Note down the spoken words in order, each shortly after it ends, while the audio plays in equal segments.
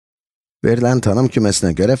Verilen tanım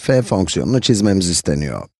kümesine göre f fonksiyonunu çizmemiz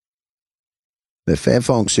isteniyor. Ve f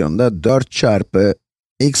fonksiyonunda 4 çarpı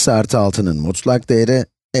x artı 6'nın mutlak değeri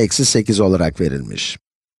eksi 8 olarak verilmiş.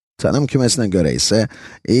 Tanım kümesine göre ise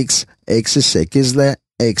x, eksi 8 ile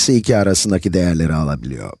eksi 2 arasındaki değerleri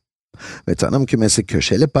alabiliyor. Ve tanım kümesi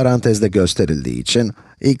köşeli parantezde gösterildiği için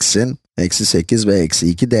x'in eksi 8 ve eksi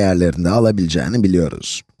 2 değerlerini de alabileceğini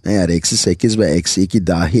biliyoruz. Eğer eksi 8 ve eksi 2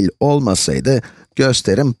 dahil olmasaydı,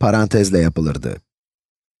 gösterim parantezle yapılırdı.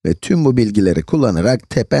 Ve tüm bu bilgileri kullanarak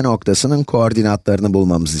tepe noktasının koordinatlarını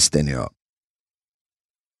bulmamız isteniyor.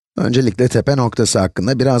 Öncelikle tepe noktası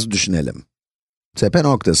hakkında biraz düşünelim. Tepe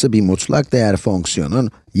noktası bir mutlak değer fonksiyonun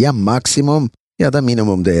ya maksimum ya da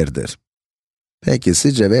minimum değeridir. Peki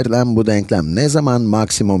sizce verilen bu denklem ne zaman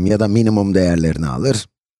maksimum ya da minimum değerlerini alır?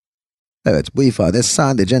 Evet, bu ifade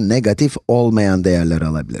sadece negatif olmayan değerler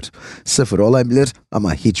alabilir. 0 olabilir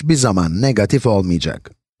ama hiçbir zaman negatif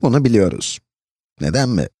olmayacak. Bunu biliyoruz. Neden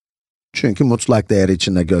mi? Çünkü mutlak değer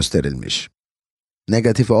içinde gösterilmiş.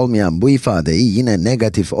 Negatif olmayan bu ifadeyi yine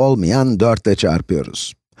negatif olmayan 4 ile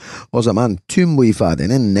çarpıyoruz. O zaman tüm bu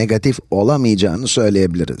ifadenin negatif olamayacağını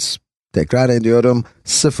söyleyebiliriz. Tekrar ediyorum,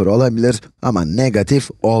 0 olabilir ama negatif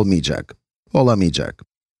olmayacak. Olamayacak.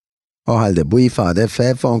 O halde bu ifade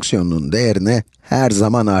f fonksiyonunun değerini her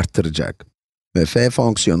zaman arttıracak. Ve f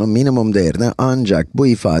fonksiyonu minimum değerini ancak bu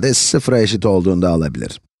ifade 0'a eşit olduğunda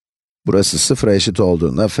alabilir. Burası 0'a eşit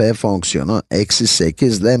olduğunda f fonksiyonu eksi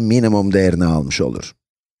 8 ile minimum değerini almış olur.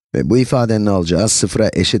 Ve bu ifadenin alacağı 0'a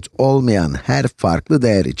eşit olmayan her farklı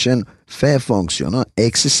değer için f fonksiyonu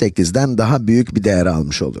eksi 8'den daha büyük bir değer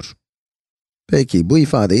almış olur. Peki bu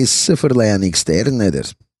ifadeyi sıfırlayan x değeri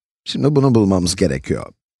nedir? Şimdi bunu bulmamız gerekiyor.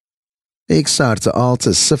 X artı 6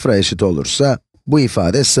 0'a eşit olursa, bu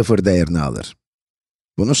ifade 0 değerini alır.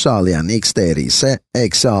 Bunu sağlayan x değeri ise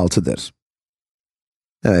eksi 6'dır.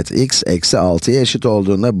 Evet, x eksi 6'ya eşit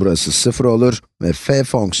olduğunda burası 0 olur ve f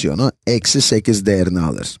fonksiyonu eksi 8 değerini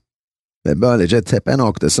alır. Ve böylece tepe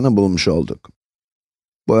noktasını bulmuş olduk.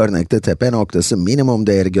 Bu örnekte tepe noktası minimum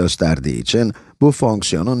değeri gösterdiği için, bu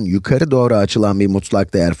fonksiyonun yukarı doğru açılan bir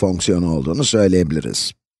mutlak değer fonksiyonu olduğunu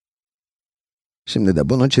söyleyebiliriz. Şimdi de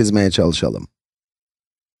bunu çizmeye çalışalım.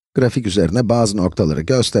 Grafik üzerine bazı noktaları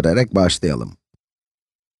göstererek başlayalım.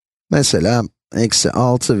 Mesela, eksi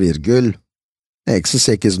 6 virgül, eksi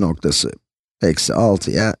 8 noktası. Eksi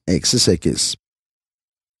 6'ya eksi 8.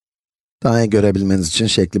 Daha iyi görebilmeniz için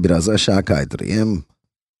şekli biraz aşağı kaydırayım.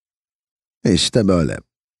 İşte böyle.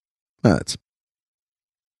 Evet.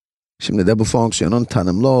 Şimdi de bu fonksiyonun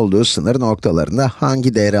tanımlı olduğu sınır noktalarında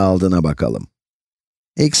hangi değeri aldığına bakalım.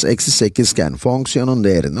 X eksi 8 iken fonksiyonun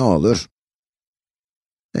değeri ne olur?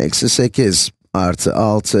 Eksi 8 artı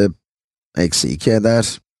 6, eksi 2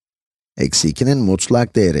 eder. Eksi 2'nin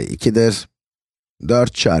mutlak değeri 2'dir.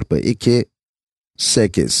 4 çarpı 2,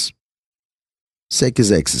 8.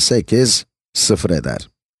 8 eksi 8, 0 eder.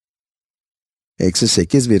 Eksi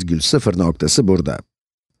 8 virgül 0 noktası burada.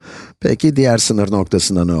 Peki diğer sınır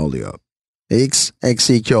noktasında ne oluyor? X,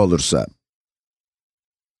 eksi 2 olursa,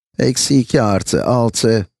 eksi 2 artı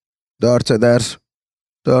 6, 4 eder.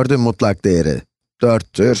 4'ün mutlak değeri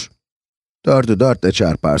 4'tür. 4'ü 4 ile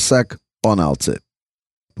çarparsak, 16.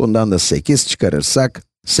 Bundan da 8 çıkarırsak,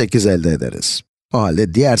 8 elde ederiz. O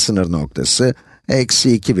halde diğer sınır noktası, eksi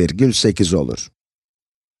 2,8 olur.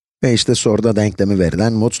 Ve işte soruda denklemi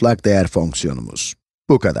verilen mutlak değer fonksiyonumuz.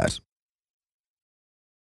 Bu kadar.